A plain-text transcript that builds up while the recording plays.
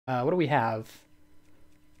What do we have?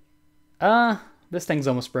 This thing's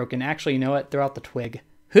almost broken. Actually, you know what? Throw out the twig.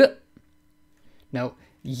 Huh! No.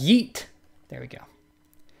 Yeet! There we go.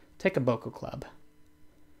 Take a Boko Club.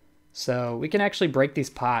 So we can actually break these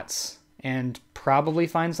pots and probably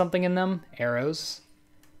find something in them. Arrows.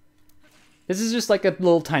 This is just like a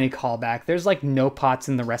little tiny callback. There's like no pots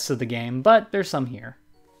in the rest of the game, but there's some here.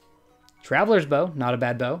 Traveler's bow, not a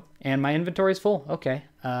bad bow. And my inventory's full. Okay.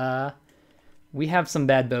 We have some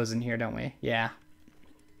bad bows in here, don't we? Yeah.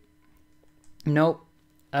 Nope.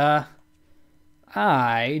 I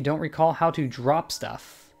don't recall how to drop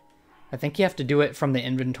stuff. I think you have to do it from the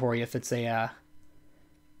inventory if it's a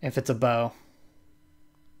bow.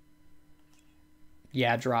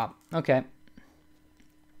 Yeah, drop. Okay.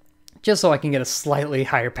 Just so I can get a slightly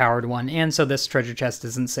higher powered one, and so this treasure chest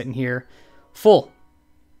isn't sitting here full.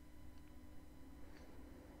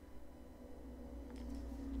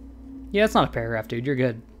 Yeah, it's not a paragraph, dude. You're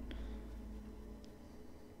good.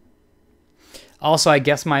 Also, I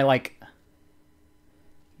guess my, like,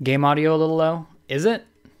 game audio a little low. Is it?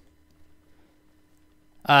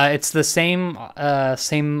 It's the same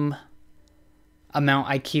amount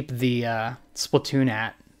I keep the Splatoon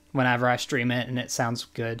at whenever I stream it, and it sounds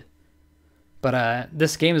good. But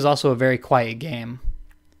this game is also a very quiet game.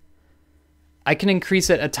 I can increase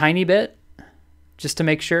it a tiny bit, just to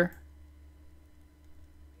make sure.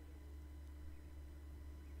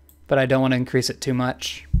 But I don't want to increase it too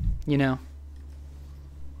much, you know.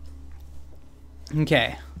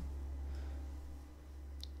 Okay.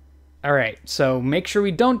 Alright, so make sure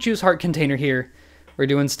we don't choose heart container here. We're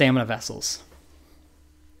doing stamina vessels.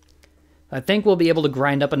 I think we'll be able to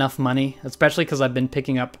grind up enough money, especially because I've been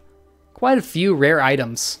picking up quite a few rare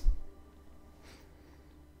items.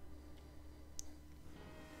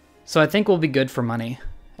 So I think we'll be good for money,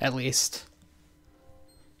 at least.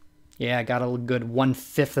 Yeah, I got a good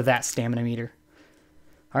 1/5 of that stamina meter.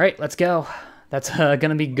 Alright, let's go. That's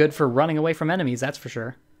gonna be good for running away from enemies, that's for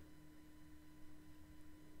sure.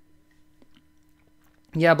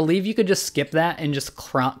 Yeah, I believe you could just skip that and just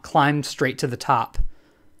climb straight to the top.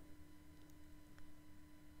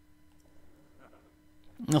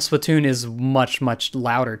 Well, Splatoon is much, much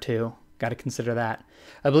louder too. Got to consider that.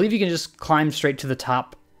 I believe you can just climb straight to the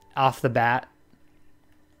top off the bat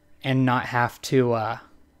and not have to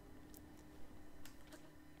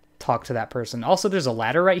talk to that person. Also, there's a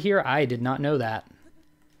ladder right here. I did not know that.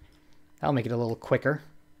 That'll make it a little quicker.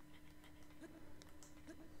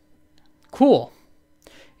 Cool.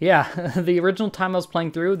 Yeah, the original time I was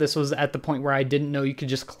playing through, this was at the point where I didn't know you could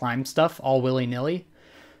just climb stuff all willy-nilly.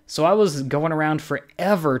 So I was going around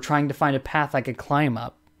forever trying to find a path I could climb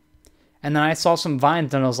up. And then I saw some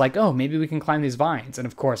vines and I was like, oh, maybe we can climb these vines. And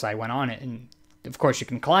of course I went on it, and of course you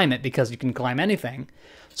can climb it because you can climb anything.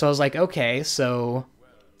 So I was like, okay, so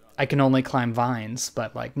I can only climb vines.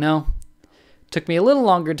 But like, no. It took me a little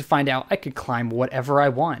longer to find out I could climb whatever I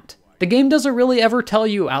want. The game doesn't really ever tell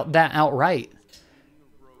you that outright.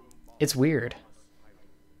 It's weird.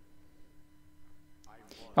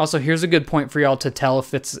 Also, here's a good point for y'all to tell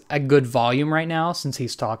if it's a good volume right now, since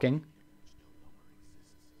he's talking.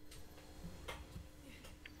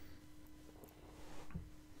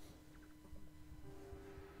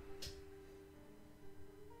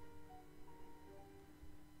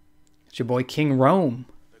 It's your boy King Rome.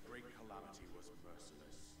 The great calamity was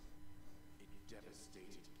merciless. It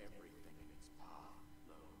devastated everything in its path.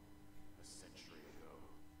 Lo, a century ago,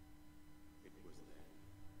 it was then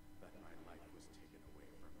that my life was taken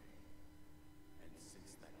away from me. And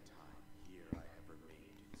since that time, here I have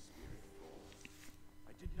remained in spirit form.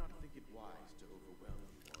 I did not think it wise to overwhelm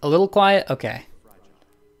you. A little quiet? Okay. Fragile.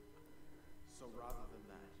 So rather than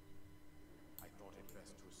that, I thought it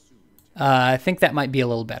best to assume it. I think that might be a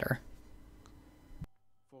little better.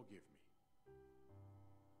 Forgive me.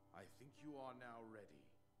 I think you are now ready.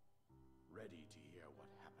 Ready to hear what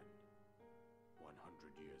happened 100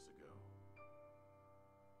 years ago.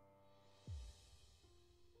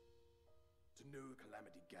 To know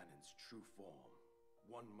Calamity Ganon's true form,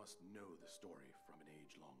 one must know the story from an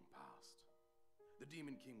age long past. The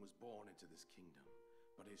Demon King was born into this kingdom,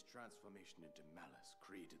 but his transformation into malice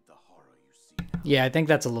created the horror you see now. Yeah, I think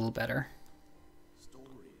that's a little better.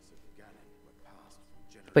 Stories of Ganon were passed from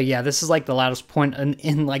generation. But yeah, this is like the loudest point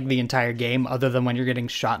in like the entire game, other than when you're getting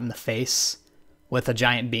shot in the face with a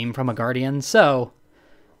giant beam from a guardian. So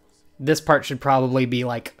this part should probably be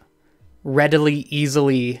like readily,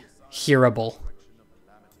 easily hearable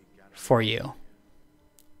for you.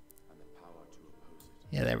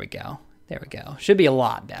 Yeah, there we go. There we go. Should be a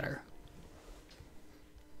lot better.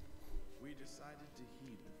 We decided to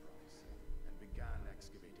heed the price and began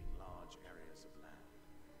excavating large areas of land.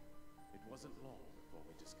 wasn't long before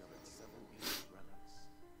we discovered several ancient relics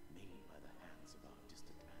made by the hands of our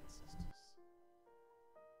distant ancestors.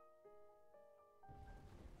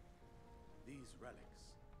 These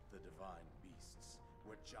relics, the divine beasts,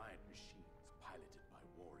 were giant machines piloted by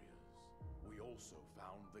warriors. We also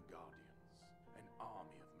found the Guardians, an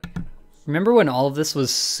army of mechanicals. Remember when all of this was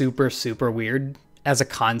super, super weird as a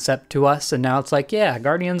concept to us, and now it's like, yeah,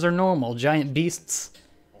 Guardians are normal, giant beasts.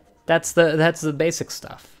 That's the basic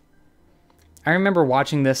stuff. I remember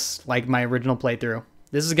watching this, like my original playthrough.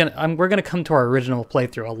 This is we're gonna come to our original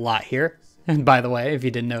playthrough a lot here. And by the way, if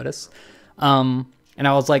you didn't notice, and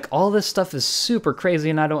I was like, all this stuff is super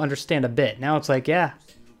crazy, and I don't understand a bit. Now it's like, yeah,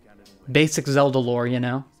 basic Zelda lore, you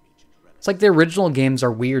know. It's like the original games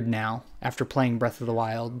are weird now after playing Breath of the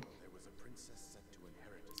Wild.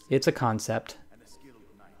 It's a concept. And a skilled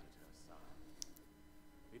knight at her side.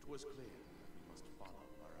 It was clear that we must follow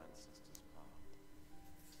our ancestors' path.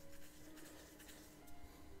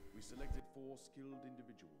 We selected 4 skilled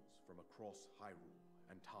individuals from across Hyrule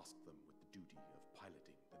and tasked them with the duty of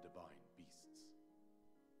piloting the divine beasts.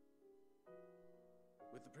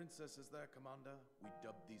 With the princess as their commander, we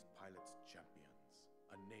dubbed these pilots champions,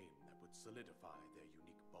 a name that would solidify their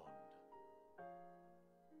unique bond.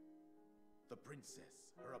 The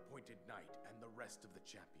princess, her appointed knight, and the rest of the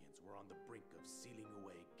champions were on the brink of sealing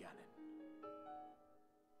away Ganon.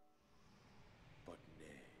 But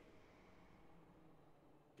nay.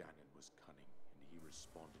 Ganon was cunning, and he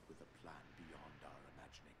responded with a plan beyond our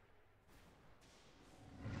imagining.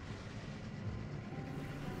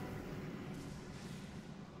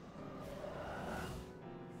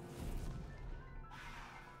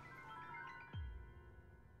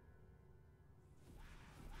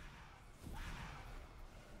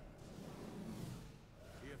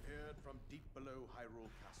 From deep below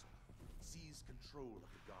Hyrule Castle, seized control of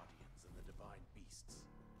the Guardians and the divine beasts,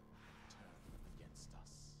 and turned them against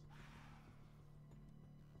us.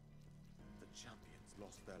 The champions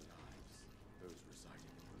lost their lives, those residing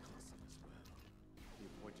in the castle as well.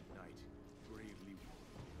 The appointed knight, bravely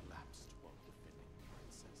wounded, collapsed while defending the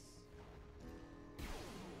princess.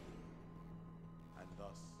 And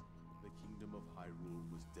thus, the kingdom of Hyrule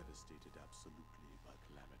was devastated absolutely by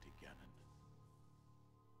Calamity Ganon.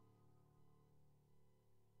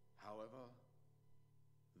 However,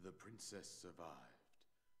 the princess survived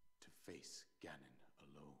to face Ganon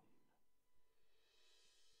alone.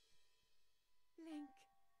 Link,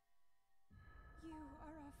 you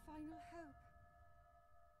are our final hope.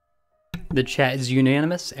 The chat is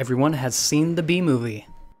unanimous. Everyone has seen the B movie.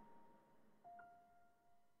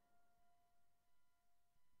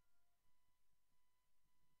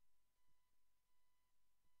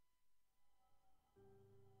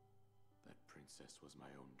 That princess was my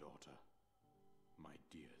own daughter, my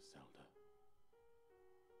dear Zelda.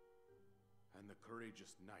 And the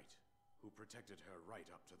courageous knight who protected her right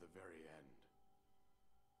up to the very end.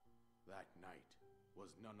 That knight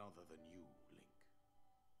was none other than you, Link.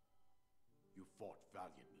 You fought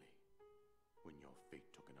valiantly when your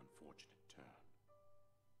fate took an unfortunate turn.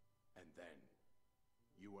 And then,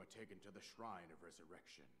 you were taken to the Shrine of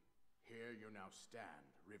Resurrection. Here you now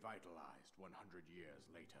stand, revitalized 100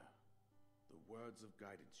 years later. The words of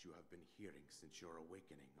guidance you have been hearing since your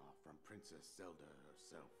awakening are from Princess Zelda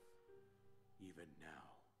herself. Even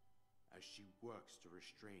now, as she works to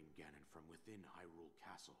restrain Ganon from within Hyrule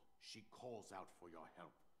Castle, she calls out for your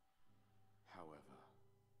help. However,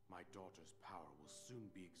 my daughter's power will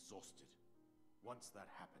soon be exhausted. Once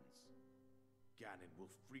that happens, Ganon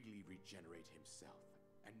will freely regenerate himself,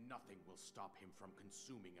 and nothing will stop him from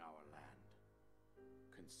consuming our land.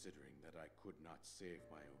 Considering that I could not save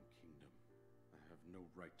my own kingdom, I have no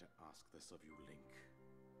right to ask this of you, Link.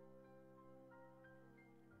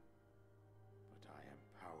 But I am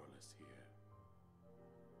powerless here.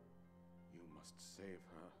 You must save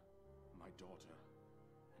her, my daughter,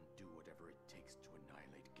 and do whatever it takes to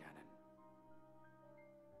annihilate Ganon.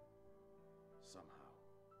 Somehow,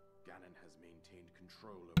 Ganon has maintained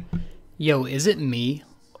control over... Yo, is it me?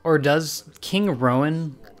 Or does King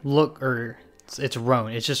Rowan look, or it's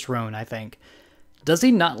Rowan, it's just Rowan, I think. Does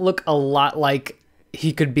he not look a lot like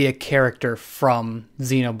he could be a character from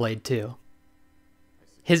Xenoblade 2?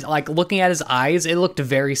 His, like, looking at his eyes, it looked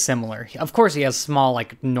very similar. Of course, he has small,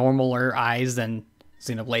 like, normaler eyes than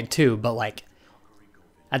Xenoblade 2, but, like,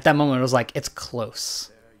 at that moment, it was like, it's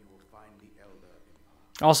close.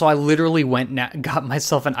 Also, I literally went and got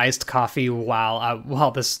myself an iced coffee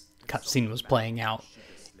while this cutscene was playing out,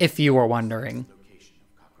 if you were wondering.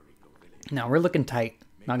 No, we're looking tight,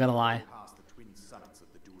 not gonna lie.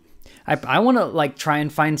 I want to, like, try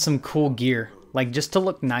and find some cool gear, like, just to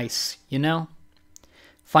look nice, you know?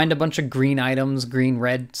 find a bunch of green items, green,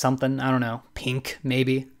 red, something, I don't know, pink,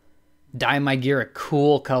 maybe. Dye my gear a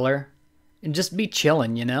cool color, and just be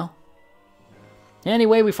chilling, you know?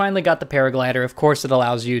 Anyway, we finally got the paraglider. Of course, it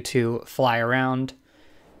allows you to fly around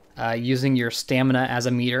using your stamina as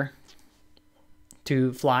a meter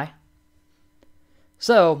to fly.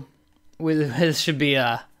 So, this should be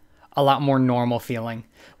a lot more normal feeling.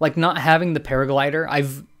 Like, not having the paraglider,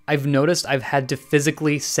 I've noticed I've had to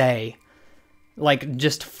physically say, like,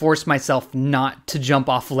 just force myself not to jump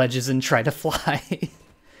off ledges and try to fly.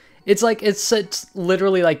 It's like, it's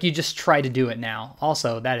literally like you just try to do it now.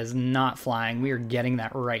 Also, that is not flying. We are getting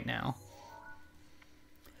that right now.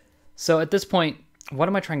 So at this point, what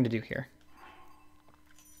am I trying to do here?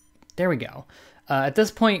 There we go. At this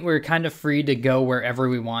point, we're kind of free to go wherever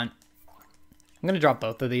we want. I'm going to drop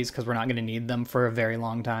both of these because we're not going to need them for a very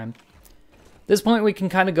long time. At this point, we can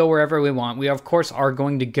kind of go wherever we want. We, of course, are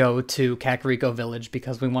going to go to Kakariko Village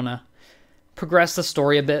because we want to progress the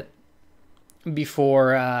story a bit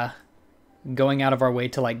before going out of our way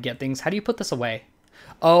to, like, get things. How do you put this away?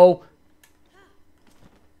 Oh.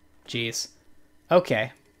 Jeez.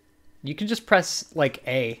 Okay. You can just press, like,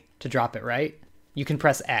 A to drop it, right? You can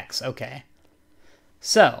press X. Okay.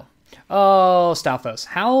 So. Oh, Stalfos.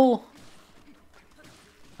 How...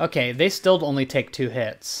 Okay, they still only take 2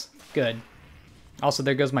 hits. Good. Also,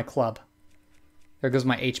 there goes my club. There goes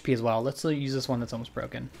my HP as well. Let's use this one that's almost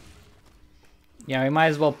broken. Yeah, we might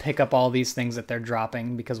as well pick up all these things that they're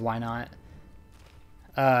dropping, because why not?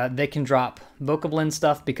 They can drop Bokoblin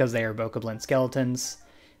stuff because they are Bokoblin skeletons.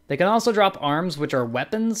 They can also drop arms, which are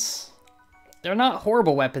weapons. They're not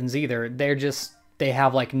horrible weapons either. They're just, they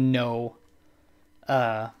have like no,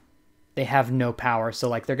 they have no power. So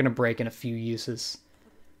like they're going to break in a few uses.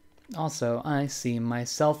 Also, I see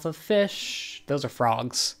myself a fish. Those are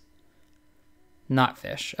frogs. Not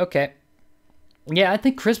fish. Okay. Yeah, I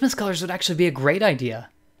think Christmas colors would actually be a great idea.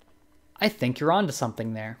 I think you're onto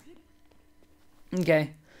something there.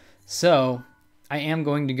 Okay, so I am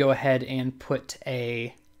going to go ahead and put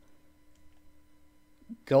a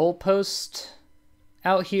goalpost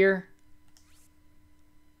out here.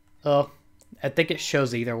 Oh, I think it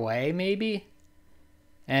shows either way, maybe?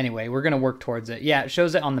 Anyway, we're going to work towards it. Yeah, it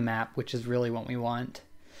shows it on the map, which is really what we want.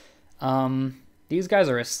 These guys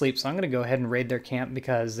are asleep, so I'm going to go ahead and raid their camp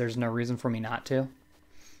because there's no reason for me not to.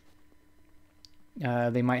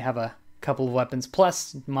 They might have a couple of weapons,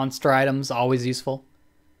 plus monster items, always useful.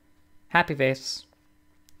 Happy face.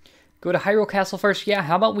 Go to Hyrule Castle first? Yeah,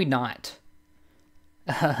 how about we not?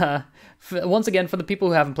 Once again, for the people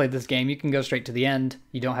who haven't played this game, you can go straight to the end.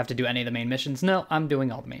 You don't have to do any of the main missions. No, I'm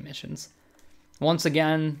doing all the main missions. Once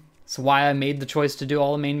again, it's why I made the choice to do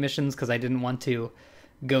all the main missions, because I didn't want to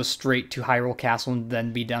go straight to Hyrule Castle and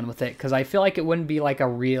then be done with it, because I feel like it wouldn't be like a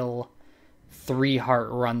real 3-heart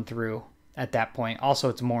run through at that point. Also,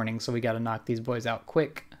 it's morning, so we got to knock these boys out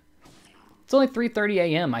quick. It's only 3:30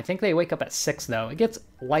 a.m. I think they wake up at 6, though. It gets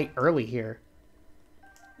light early here.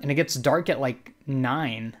 And it gets dark at, like,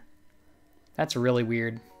 9. That's really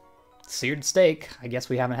weird. Seared steak. I guess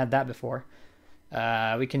we haven't had that before.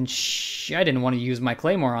 We can... I didn't want to use my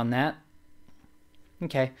claymore on that.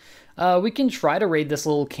 Okay. We can try to raid this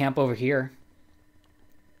little camp over here.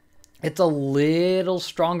 It's a little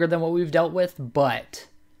stronger than what we've dealt with, but...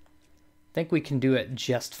 I think we can do it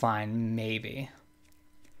just fine, maybe.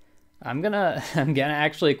 I'm gonna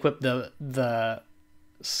actually equip the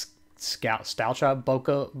scout style shot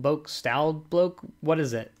boke style bloke. What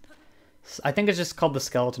is it? I think it's just called the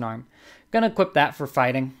skeleton arm. Gonna equip that for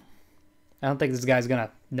fighting. I don't think this guy's gonna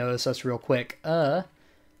notice us real quick. Go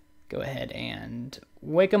ahead and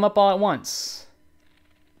wake him up all at once.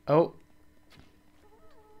 Oh,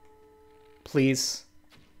 please.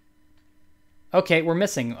 Okay, we're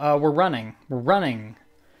missing. We're running. We're running.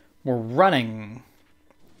 We're running.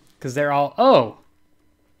 Because they're all... Oh!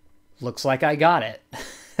 Looks like I got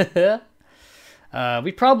it.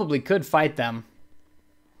 We probably could fight them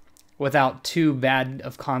without too bad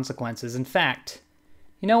of consequences. In fact,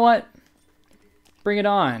 you know what? Bring it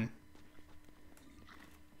on.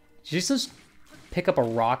 Did you just pick up a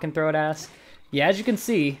rock and throw it at us? Yeah, as you can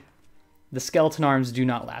see, the skeleton arms do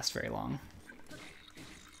not last very long.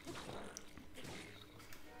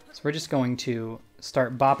 We're just going to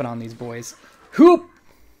start bopping on these boys. Hoop!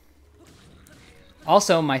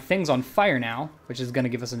 Also, my thing's on fire now, which is going to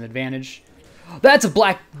give us an advantage. That's a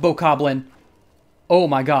black bokoblin! Oh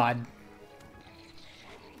my god.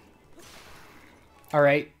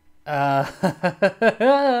 Alright.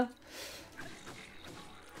 I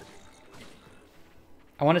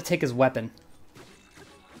want to take his weapon.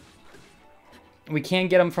 We can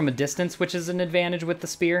get him from a distance, which is an advantage with the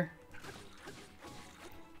spear.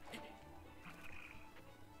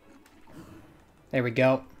 There we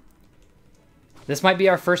go. This might be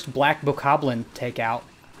our first black bokoblin takeout.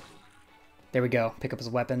 There we go. Pick up his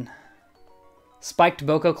weapon. Spiked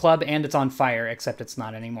Boko Club, and it's on fire, except it's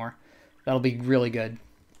not anymore. That'll be really good.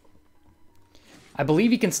 I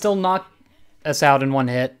believe he can still knock us out in one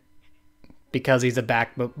hit because he's a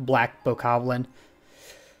black bokoblin.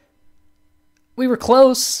 We were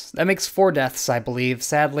close. That makes 4 deaths, I believe,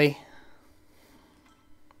 sadly.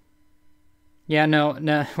 Yeah,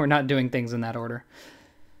 no, we're not doing things in that order.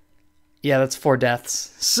 Yeah, that's 4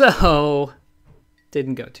 deaths. So,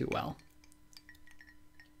 didn't go too well.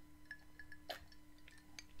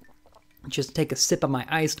 Just take a sip of my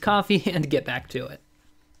iced coffee and get back to it.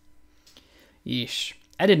 Yeesh.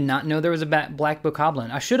 I did not know there was a black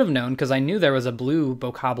bokoblin. I should have known because I knew there was a blue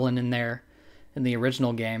bokoblin in there in the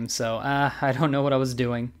original game. So, I don't know what I was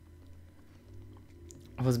doing.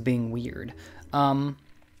 I was being weird.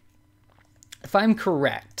 If I'm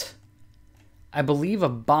correct, I believe a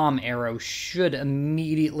bomb arrow should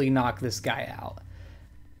immediately knock this guy out.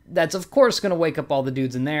 That's, of course, going to wake up all the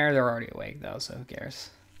dudes in there. They're already awake, though, so who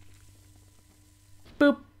cares?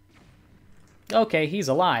 Boop. Okay, he's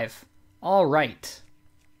alive. All right.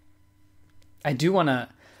 I do want to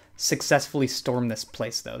successfully storm this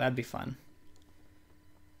place, though. That'd be fun.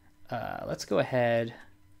 Let's go ahead.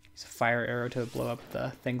 Use a fire arrow to blow up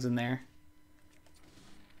the things in there.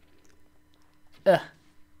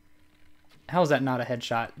 How is that not a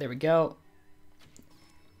headshot? There we go.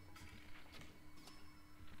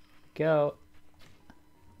 Go.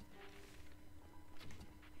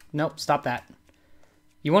 Nope, stop that.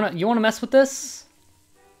 You wanna mess with this?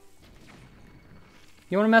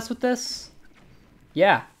 You wanna mess with this?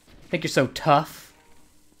 Yeah. Think you're so tough?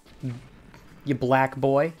 You black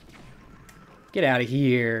boy. Get out of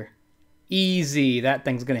here. Easy. That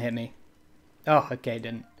thing's gonna hit me. Oh, okay,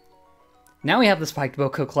 didn't. Now we have the Spiked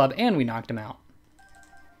Boko Club, and we knocked him out.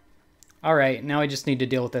 Alright, now I just need to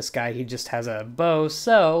deal with this guy. He just has a bow,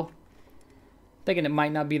 so... thinking it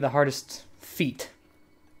might not be the hardest feat.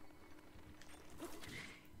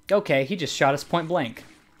 Okay, he just shot us point blank.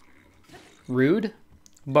 Rude,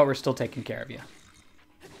 but we're still taking care of you.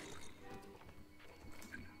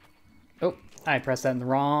 Oh, I pressed that in the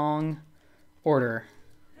wrong order.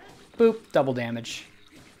 Boop, double damage.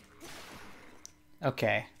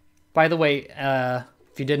 Okay. By the way,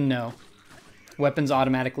 if you didn't know, weapons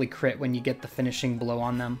automatically crit when you get the finishing blow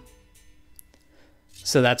on them.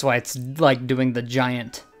 So that's why it's like doing the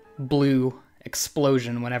giant blue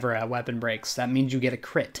explosion whenever a weapon breaks. That means you get a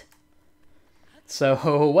crit.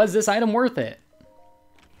 So was this item worth it?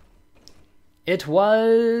 It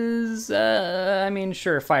was, I mean,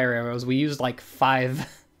 sure, fire arrows. We used like 5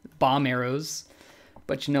 bomb arrows.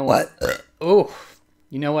 But you know what? Oh,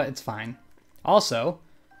 you know what? It's fine. Also...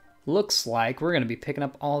 looks like we're going to be picking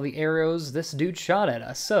up all the arrows this dude shot at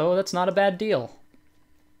us, so that's not a bad deal.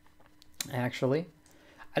 Actually,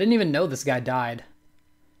 I didn't even know this guy died,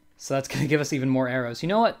 so that's going to give us even more arrows. You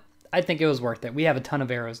know what? I think it was worth it. We have a ton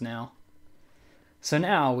of arrows now. So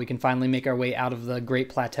now we can finally make our way out of the Great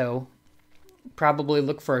Plateau. Probably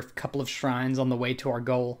look for a couple of shrines on the way to our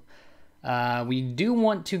goal. We do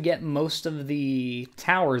want to get most of the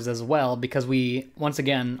towers as well, because we, once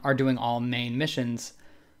again, are doing all main missions,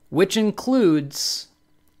 which includes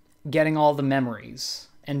getting all the memories.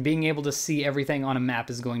 And being able to see everything on a map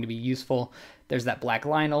is going to be useful. There's that Black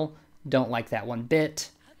Lionel. Don't like that one bit.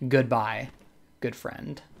 Goodbye, good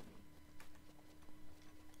friend.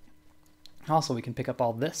 Also, we can pick up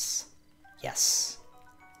all this. Yes.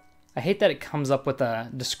 I hate that it comes up with a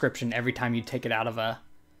description every time you take it out of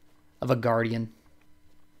a guardian.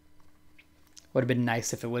 Would have been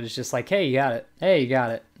nice if it was just like, hey, you got it. Hey, you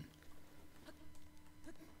got it.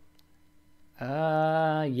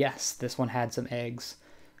 Yes, this one had some eggs.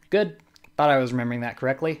 Good. Thought I was remembering that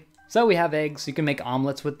correctly. So we have eggs. You can make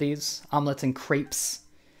omelets with these. Omelets and crepes.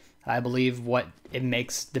 I believe what it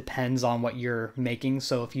makes depends on what you're making.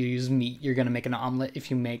 So if you use meat, you're going to make an omelet.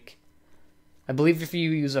 I believe if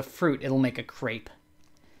you use a fruit, it'll make a crepe.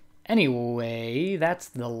 Anyway, that's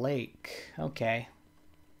the lake. Okay.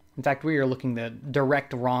 In fact, we are looking the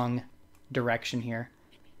direct wrong direction here.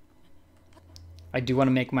 I do want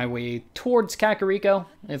to make my way towards Kakariko,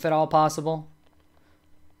 if at all possible.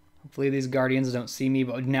 Hopefully these guardians don't see me,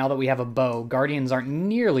 but now that we have a bow, guardians aren't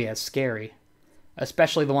nearly as scary.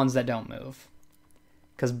 Especially the ones that don't move.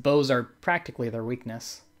 Because bows are practically their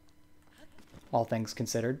weakness. All things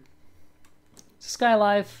considered. Is this guy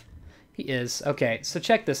alive? He is. Okay, so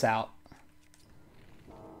check this out.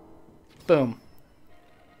 Boom.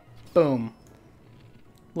 Boom.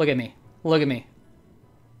 Look at me. Look at me.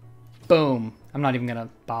 Boom. I'm not even gonna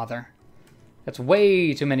bother. That's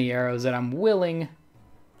way too many arrows that I'm willing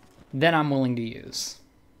to use.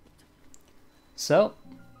 So,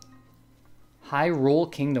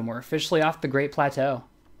 Hyrule Kingdom. We're officially off the Great Plateau.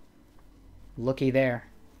 Looky there.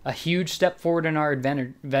 A huge step forward in our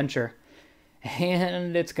adventure.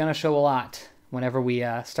 And it's going to show a lot whenever we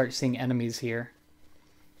start seeing enemies here.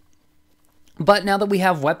 But now that we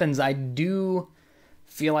have weapons, I do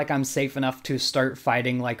feel like I'm safe enough to start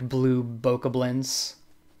fighting like blue bokoblins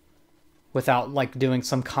without like doing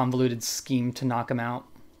some convoluted scheme to knock them out.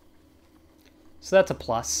 So that's a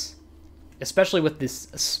plus. Especially with this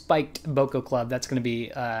spiked Boko Club, that's going to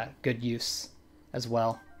be good use as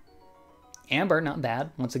well. Amber, not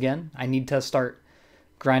bad. Once again, I need to start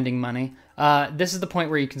grinding money. This is the point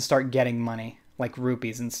where you can start getting money, like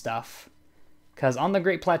rupees and stuff. Because on the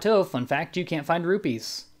Great Plateau, fun fact, you can't find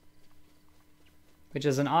rupees. Which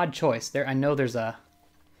is an odd choice. I know there's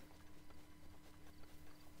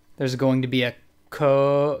going to be a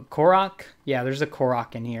Korok? Yeah, there's a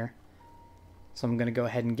Korok in here. So I'm going to go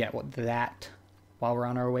ahead and get that while we're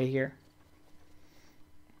on our way here.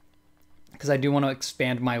 Because I do want to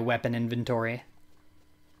expand my weapon inventory.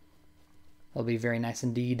 That'll be very nice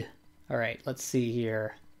indeed. Alright, let's see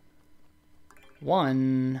here.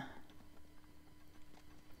 1,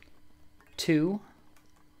 2,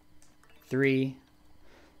 3,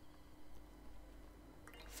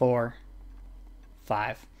 4,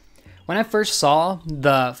 5. When I first saw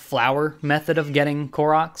the flower method of getting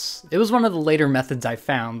Koroks, it was one of the later methods I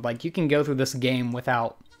found. Like, you can go through this game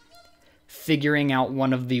without figuring out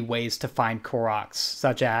one of the ways to find Koroks,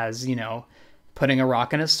 such as, you know, putting a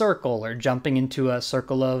rock in a circle or jumping into a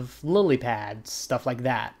circle of lily pads, stuff like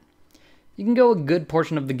that. You can go a good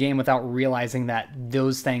portion of the game without realizing that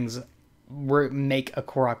those things make a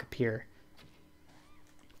Korok appear.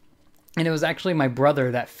 And it was actually my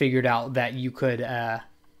brother that figured out that you could... is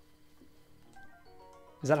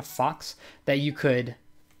that a fox? That you could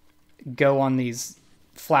go on these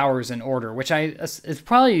flowers in order, which is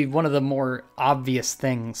probably one of the more obvious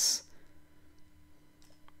things.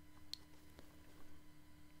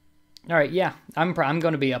 All right, yeah, I'm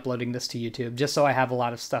going to be uploading this to YouTube just so I have a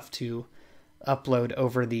lot of stuff to upload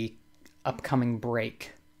over the upcoming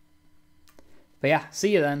break. But yeah,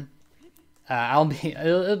 see you then.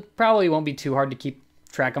 It probably won't be too hard to keep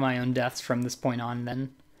track of my own deaths from this point on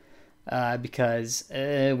then. Because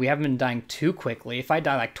we haven't been dying too quickly. If I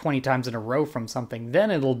die like 20 times in a row from something, then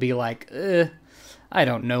it'll be like, I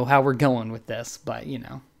don't know how we're going with this, but you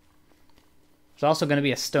know. There's also going to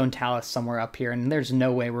be a stone talus somewhere up here, and there's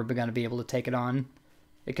no way we're going to be able to take it on.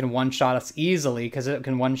 It can one-shot us easily, because it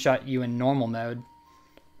can one-shot you in normal mode.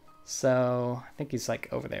 So, I think he's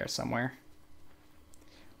like over there somewhere.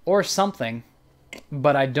 Or something,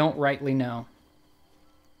 but I don't rightly know.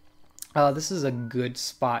 This is a good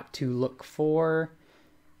spot to look for.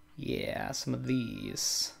 Yeah, some of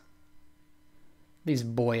these. These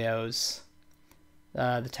boyos.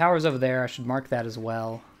 The tower's over there. I should mark that as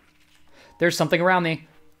well. There's something around me.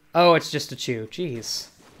 Oh, it's just a chew. Jeez.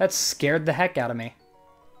 That scared the heck out of me.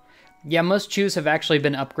 Yeah, most chews have actually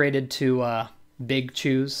been upgraded to big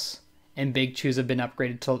chews. And big chews have been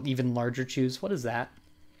upgraded to even larger chews. What is that?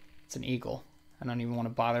 It's an eagle. I don't even want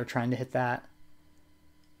to bother trying to hit that.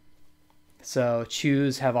 So,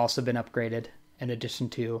 chews have also been upgraded, in addition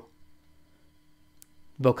to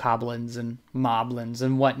bokoblins and moblins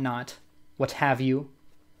and whatnot. What have you.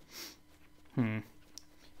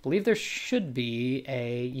 Believe there should be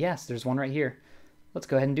a... Yes, there's one right here. Let's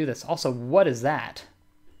go ahead and do this. Also, what is that?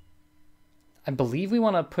 I believe we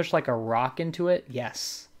want to push like a rock into it.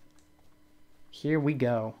 Yes. Here we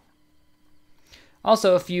go.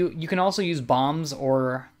 Also, if you can also use bombs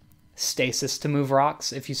or stasis to move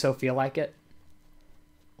rocks if you so feel like it.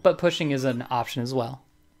 But pushing is an option as well.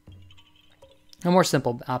 A more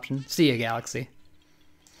simple option. See ya, Galaxy.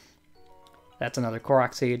 That's another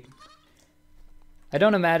Korok seed. I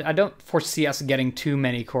don't foresee us getting too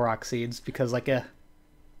many Korok seeds because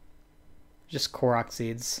just Korok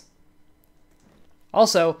seeds.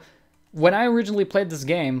 Also, when I originally played this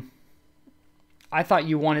game, I thought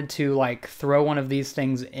you wanted to like throw one of these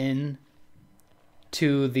things in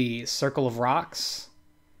to the circle of rocks.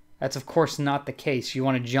 That's of course not the case. You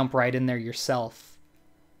want to jump right in there yourself.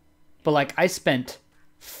 But like I spent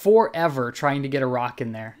forever trying to get a rock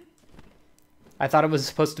in there. I thought it was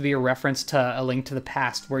supposed to be a reference to A Link to the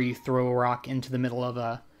Past where you throw a rock into the middle of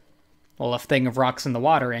a thing of rocks in the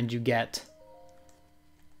water and you get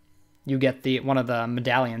one of the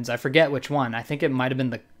medallions. I forget which one. I think it might have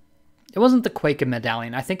been it wasn't the Quake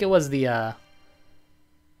medallion. I think it was the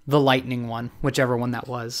lightning one, whichever one that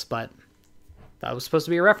was, but that was supposed to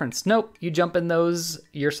be a reference. Nope, you jump in those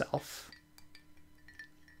yourself.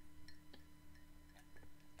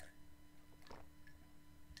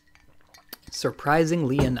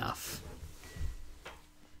 Surprisingly enough.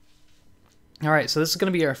 Alright, so this is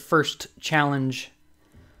going to be our first challenge.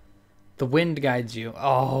 The wind guides you.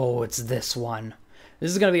 Oh, it's this one.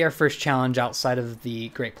 This is going to be our first challenge outside of the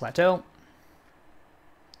Great Plateau.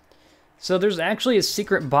 So there's actually a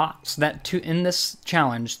secret box that in this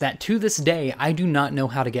challenge that to this day I do not know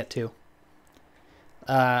how to get to.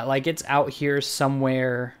 Like it's out here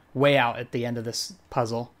somewhere way out at the end of this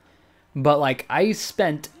puzzle. But like I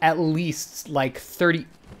spent at least like 30...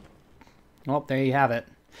 Well, there you have it.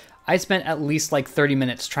 I spent at least like 30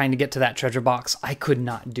 minutes trying to get to that treasure box. I could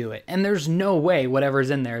not do it. And there's no way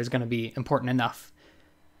whatever's in there is going to be important enough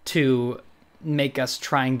to make us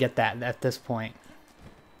try and get that at this point.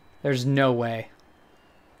 There's no way.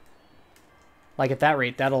 Like at that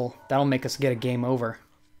rate, that'll make us get a game over.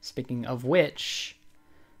 Speaking of which,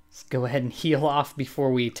 let's go ahead and heal off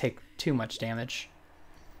before we take too much damage.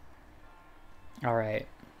 Alright.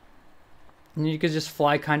 And you could just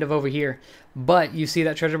fly kind of over here. But you see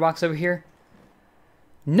that treasure box over here?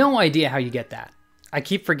 No idea how you get that. I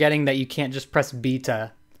keep forgetting that you can't just press B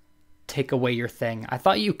to take away your thing. I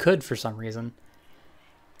thought you could for some reason.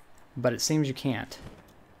 But it seems you can't.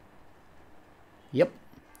 Yep.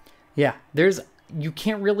 Yeah, you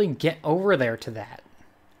can't really get over there to that.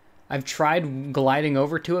 I've tried gliding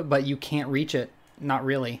over to it, but you can't reach it. Not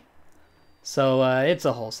really. So, it's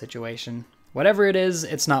a whole situation. Whatever it is,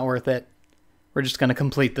 it's not worth it. We're just going to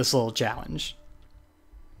complete this little challenge.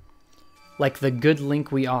 Like the good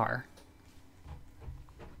Link we are.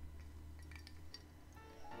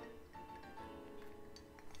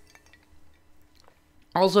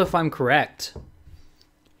 Also, if I'm correct,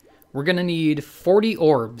 we're going to need 40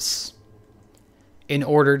 orbs in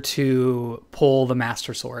order to pull the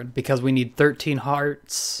Master Sword, because we need 13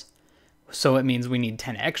 hearts. So it means we need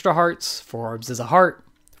 10 extra hearts. 4 orbs is a heart,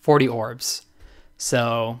 40 orbs.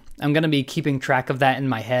 So I'm going to be keeping track of that in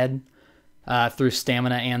my head through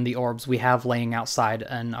stamina and the orbs we have laying outside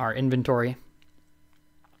in our inventory.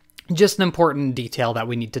 Just an important detail that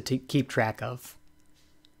we need to keep track of.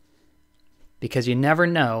 Because you never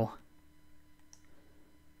know.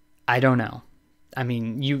 I don't know. I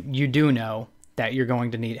mean, you do know that you're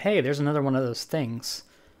going to need... Hey, there's another one of those things.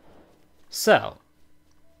 So,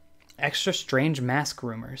 extra strange mask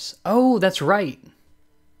rumors. Oh, that's right.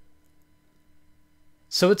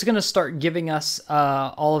 So it's going to start giving us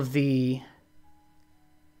all of the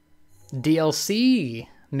DLC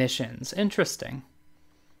missions. Interesting.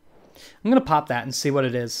 I'm going to pop that and see what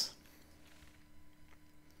it is.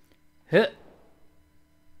 Hit.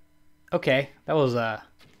 Okay, that was a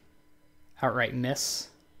outright miss.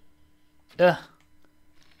 Ugh.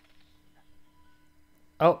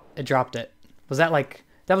 Oh, it dropped it. Was that like...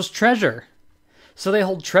 That was treasure. So they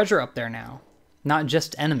hold treasure up there now. Not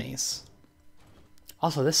just enemies.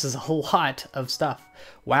 Also, this is a lot of stuff.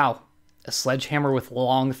 Wow. A sledgehammer with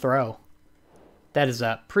long throw. That is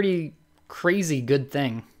a pretty crazy good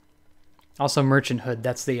thing. Also, merchant hood.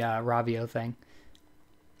 That's the Ravio thing.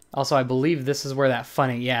 Also, I believe this is where that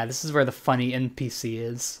funny... Yeah, this is where the funny NPC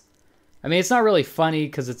is. I mean, it's not really funny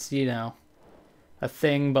because it's, you know, a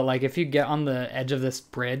thing. But, like, if you get on the edge of this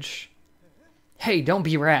bridge... Hey, don't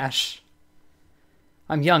be rash.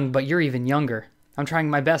 I'm young, but you're even younger. I'm trying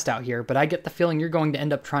my best out here, but I get the feeling you're going to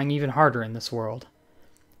end up trying even harder in this world.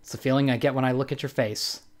 It's the feeling I get when I look at your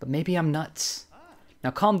face. But maybe I'm nuts. Now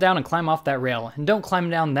calm down and climb off that rail. And don't climb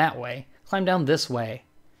down that way. Climb down this way.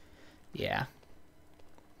 Yeah.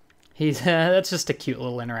 That's just a cute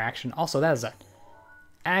little interaction. Also, that is an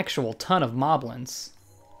actual ton of moblins.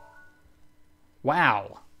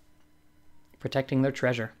 Wow. Protecting their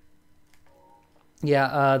treasure.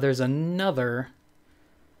 Yeah, there's another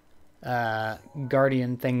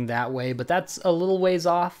guardian thing that way, but that's a little ways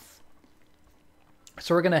off.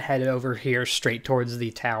 So we're going to head over here straight towards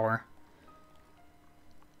the tower.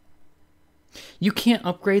 You can't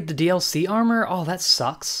upgrade the DLC armor? Oh, that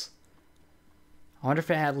sucks. I wonder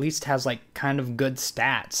if it at least has, like, kind of good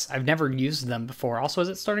stats. I've never used them before. Also, is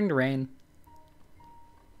it starting to rain?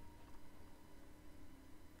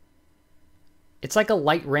 It's like a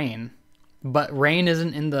light rain, but rain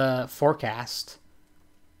isn't in the forecast.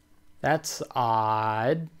 That's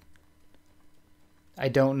odd. I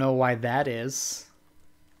don't know why that is.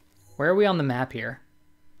 Where are we on the map here?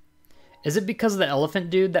 Is it because of the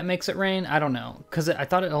elephant dude that makes it rain? I don't know. Because I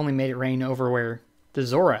thought it only made it rain over where the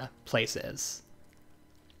Zora place is.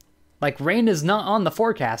 Like, rain is not on the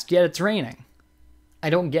forecast, yet it's raining. I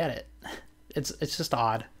don't get it. It's just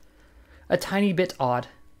odd. A tiny bit odd.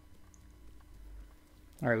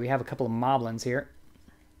 Alright, we have a couple of moblins here.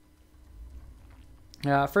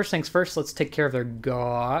 First things first, let's take care of their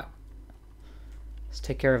guard. Let's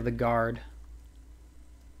take care of the guard.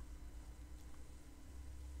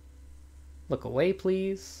 Look away,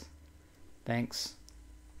 please. Thanks.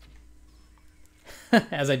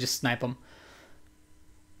 As I just snipe them.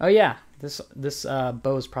 Oh yeah, this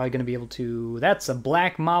bow is probably going to be able to... That's a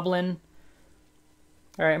black moblin.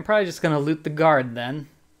 Alright, I'm probably just going to loot the guard then.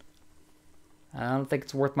 I don't think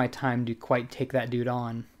it's worth my time to quite take that dude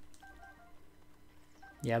on.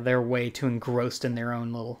 Yeah, they're way too engrossed in their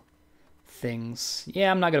own little things.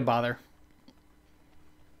 Yeah, I'm not going to bother.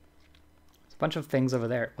 There's a bunch of things over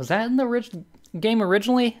there. Was that in the game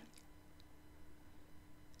originally?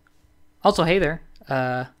 Also, hey there.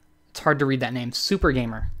 It's hard to read that name. Super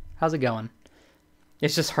Gamer. How's it going?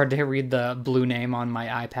 It's just hard to read the blue name on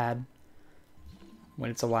my iPad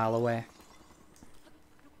when it's a while away.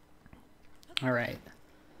 Alright.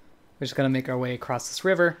 We're just going to make our way across this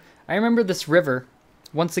river. I remember this river.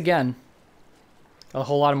 Once again, a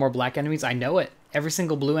whole lot of more black enemies. I know it. Every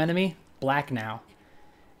single blue enemy, black now.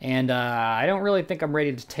 And I don't really think I'm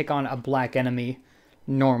ready to take on a black enemy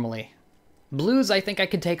normally. Blues, I think I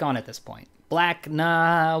could take on at this point. Black,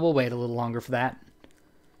 nah, we'll wait a little longer for that.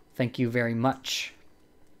 Thank you very much.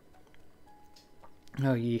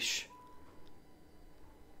 Oh, yeesh.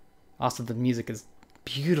 Also, the music is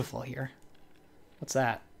beautiful here. What's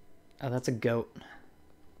that? Oh, that's a goat.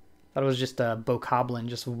 Thought it was just a bokoblin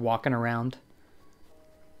just walking around.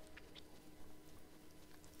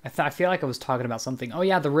 I feel like I was talking about something. Oh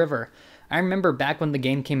yeah, the river. I remember back when the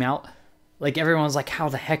game came out, like everyone was like, how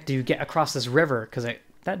the heck do you get across this river? Because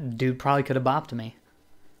that dude probably could have bopped me.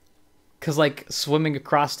 Because like swimming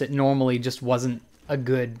across it normally just wasn't a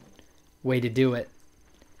good way to do it.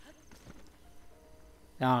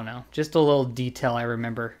 I don't know. Just a little detail I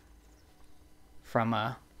remember from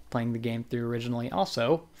playing the game through originally.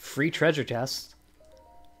 Also, free treasure chest.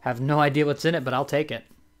 Have no idea what's in it, but I'll take it.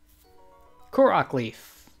 Korok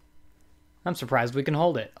leaf. I'm surprised we can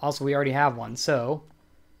hold it. Also, we already have one, so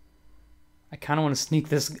I kind of want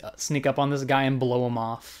to sneak up on this guy and blow him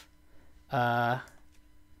off. Here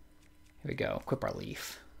we go. Equip our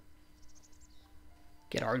leaf.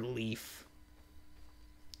 Get our leaf.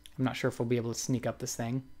 I'm not sure if we'll be able to sneak up this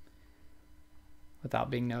thing without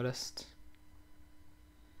being noticed.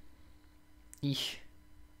 Eesh.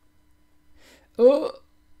 Oh!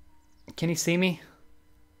 Can he see me?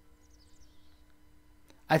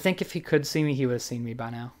 I think if he could see me, he would have seen me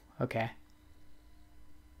by now. Okay.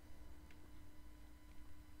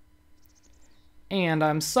 And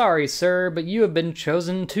I'm sorry, sir, but you have been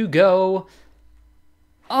chosen to go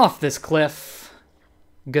off this cliff.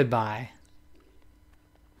 Goodbye.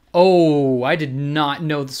 Oh, I did not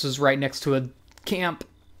know this was right next to a camp.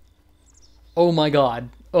 Oh my god.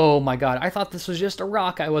 Oh my god. I thought this was just a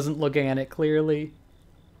rock. I wasn't looking at it clearly.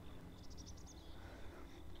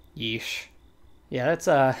 Yeesh. Yeah, that's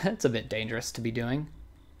a bit dangerous to be doing.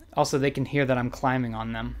 Also, they can hear that I'm climbing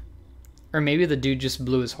on them. Or maybe the dude just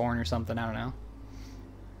blew his horn or something. I don't know.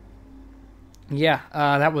 Yeah,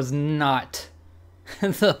 that was not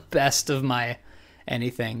the best of my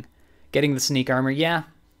anything. Getting the sneak armor, yeah,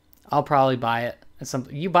 I'll probably buy it.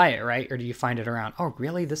 You buy it, right? Or do you find it around? Oh,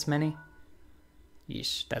 really? This many?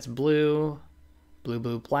 Yeesh, that's blue. Blue,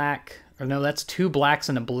 blue, black. Or no, that's 2 blacks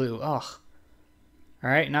and a blue. Ugh.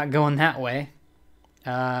 Alright, not going that way.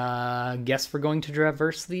 Guess we're going to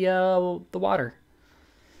traverse the water.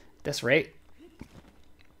 At this rate.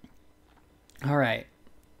 Alright.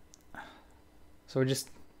 So we're just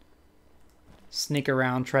sneak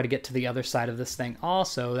around, try to get to the other side of this thing.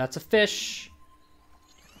 Also, that's a fish.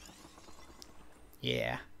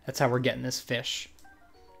 Yeah, that's how we're getting this fish.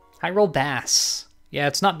 High roll bass. Yeah,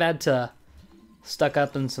 it's not bad to stuck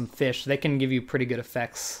up in some fish. They can give you pretty good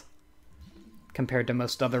effects compared to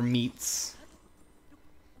most other meats.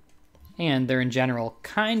 And they're in general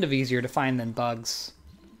kind of easier to find than bugs.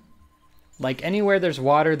 Like anywhere there's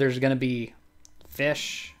water, there's gonna be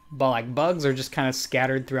fish. But like bugs are just kind of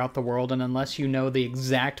scattered throughout the world, and unless you know the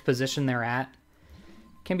exact position they're at,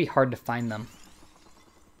 it can be hard to find them.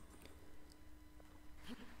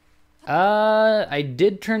 I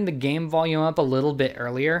did turn the game volume up a little bit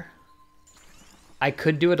earlier. I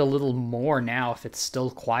could do it a little more now if it's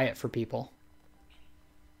still quiet for people.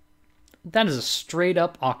 That is a straight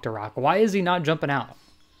up Octorok. Why is he not jumping out?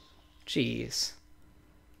 Jeez.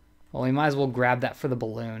 Well, we might as well grab that for the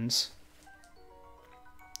balloons.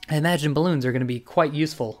 I imagine balloons are going to be quite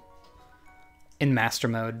useful in Master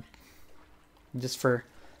Mode. Just for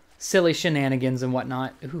silly shenanigans and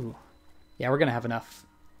whatnot. Ooh. Yeah, we're going to have enough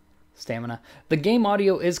stamina. The game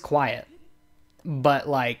audio is quiet. But,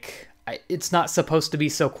 like, it's not supposed to be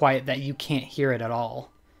so quiet that you can't hear it at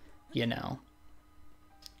all. You know.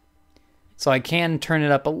 So I can turn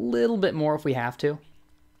it up a little bit more if we have to.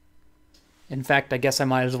 In fact, I guess I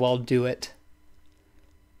might as well do it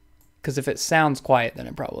Because if it sounds quiet, then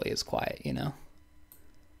it probably is quiet, you know?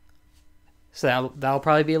 So that'll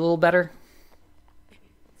probably be a little better.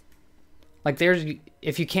 Like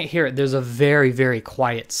if you can't hear it, there's a very, very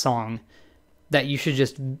quiet song that you should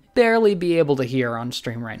just barely be able to hear on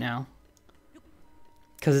stream right now.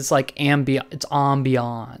 Because it's like it's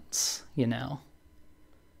ambiance, you know?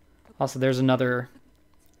 Also, there's another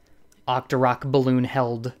Octorok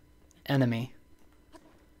balloon-held enemy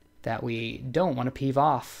that we don't want to peeve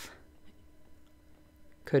off.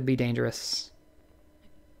 Could be dangerous.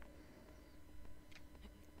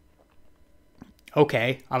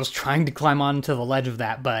 Okay, I was trying to climb onto the ledge of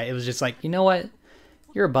that, but it was just like, you know what?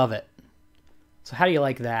 You're above it. So how do you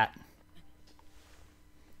like that?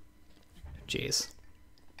 Jeez.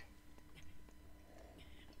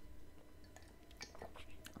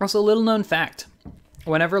 Also, a little known fact.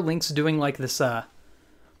 Whenever Link's doing like this,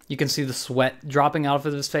 you can see the sweat dropping out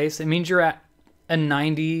of his face. It means you're at a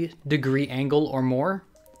 90-degree angle or more.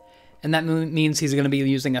 And that means he's going to be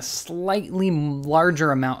using a slightly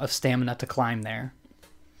larger amount of stamina to climb there.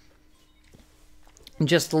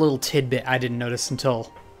 Just a little tidbit I didn't notice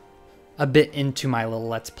until a bit into my little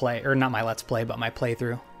Let's Play. Or not my Let's Play, but my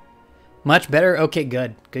playthrough. Much better? Okay,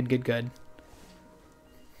 good. Good.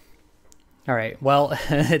 Alright, well,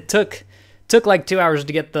 it took like 2 hours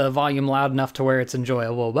to get the volume loud enough to where it's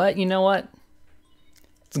enjoyable. But you know what?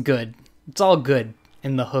 It's good. It's all good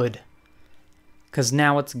in the hood. Because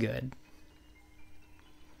now it's good.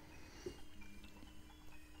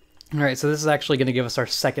 Alright, so this is actually going to give us our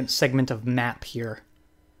second segment of map here.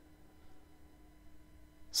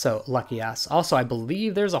 So, lucky us. Also, I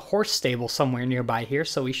believe there's a horse stable somewhere nearby here,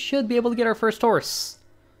 so we should be able to get our first horse.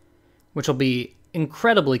 Which will be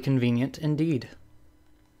incredibly convenient indeed.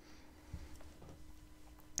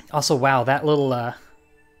 Also, wow, that little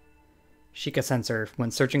Sheikah sensor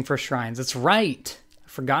when searching for shrines. It's right! I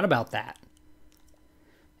forgot about that.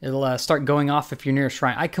 It'll start going off if you're near a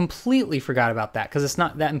shrine. I completely forgot about that because it's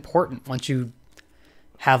not that important once you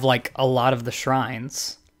have like a lot of the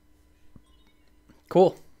shrines.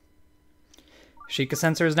 Cool. Sheikah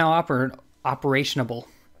sensor is now operationable.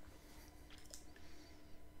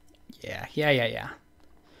 Yeah.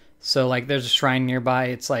 So like there's a shrine nearby.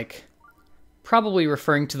 It's like probably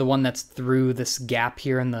referring to the one that's through this gap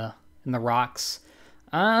here in the rocks.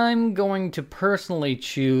 I'm going to personally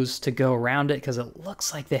choose to go around it because it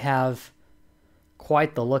looks like they have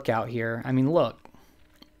quite the lookout here. I mean, look.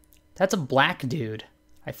 That's a black dude,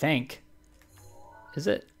 I think. Is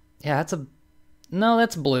it? Yeah, that's a... No,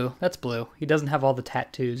 that's blue. That's blue. He doesn't have all the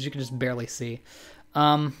tattoos. You can just barely see.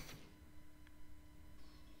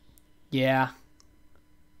 Yeah.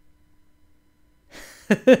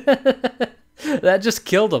 That just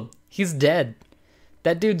killed him. He's dead.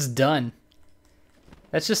 That dude's done.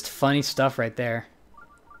 That's just funny stuff right there.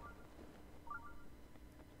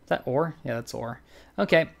 Is that ore? Yeah, that's ore.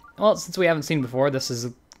 Okay. Well, since we haven't seen before, this is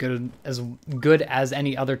good as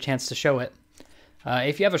any other chance to show it.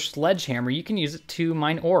 If you have a sledgehammer, you can use it to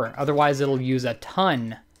mine ore. Otherwise, it'll use a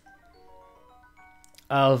ton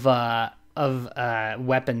of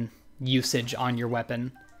weapon usage on your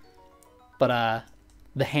weapon. But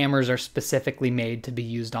the hammers are specifically made to be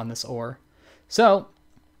used on this ore. So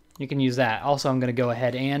you can use that. Also, I'm going to go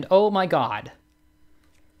ahead and... Oh my god.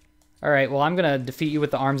 Alright, well, I'm going to defeat you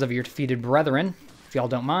with the arms of your defeated brethren, if y'all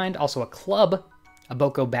don't mind. Also, a club. A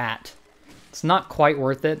Boko Bat. It's not quite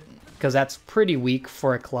worth it, because that's pretty weak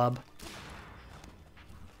for a club.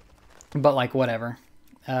 But, like, whatever.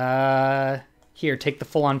 Here, take the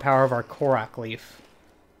full-on power of our Korok Leaf.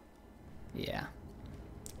 Yeah.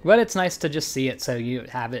 But it's nice to just see it so you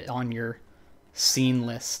have it on your scene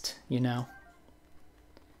list, you know?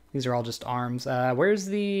 These are all just arms. Where's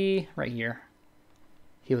the... Right here.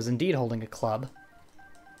 He was indeed holding a club.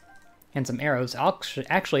 And some arrows.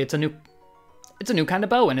 Actually, it's a new kind of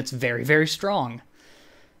bow, and it's very, very strong.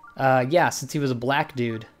 Yeah, since he was a black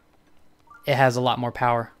dude, it has a lot more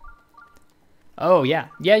power. Oh, yeah.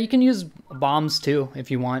 Yeah, you can use bombs, too,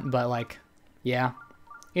 if you want, but, like, yeah.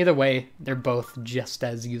 Either way, they're both just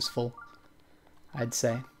as useful, I'd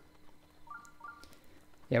say.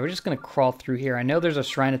 Yeah, we're just going to crawl through here. I know there's a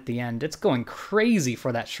shrine at the end. It's going crazy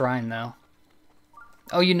for that shrine, though.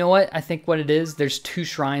 Oh, you know what? I think what it is, there's 2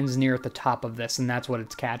 shrines near at the top of this, and that's what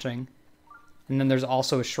it's catching. And then there's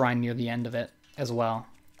also a shrine near the end of it as well.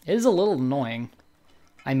 It is a little annoying.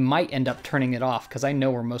 I might end up turning it off, because I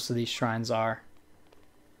know where most of these shrines are.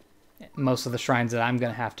 Most of the shrines that I'm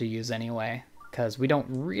going to have to use anyway, because we don't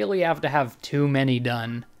really have to have too many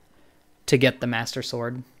done to get the Master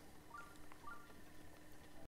Sword.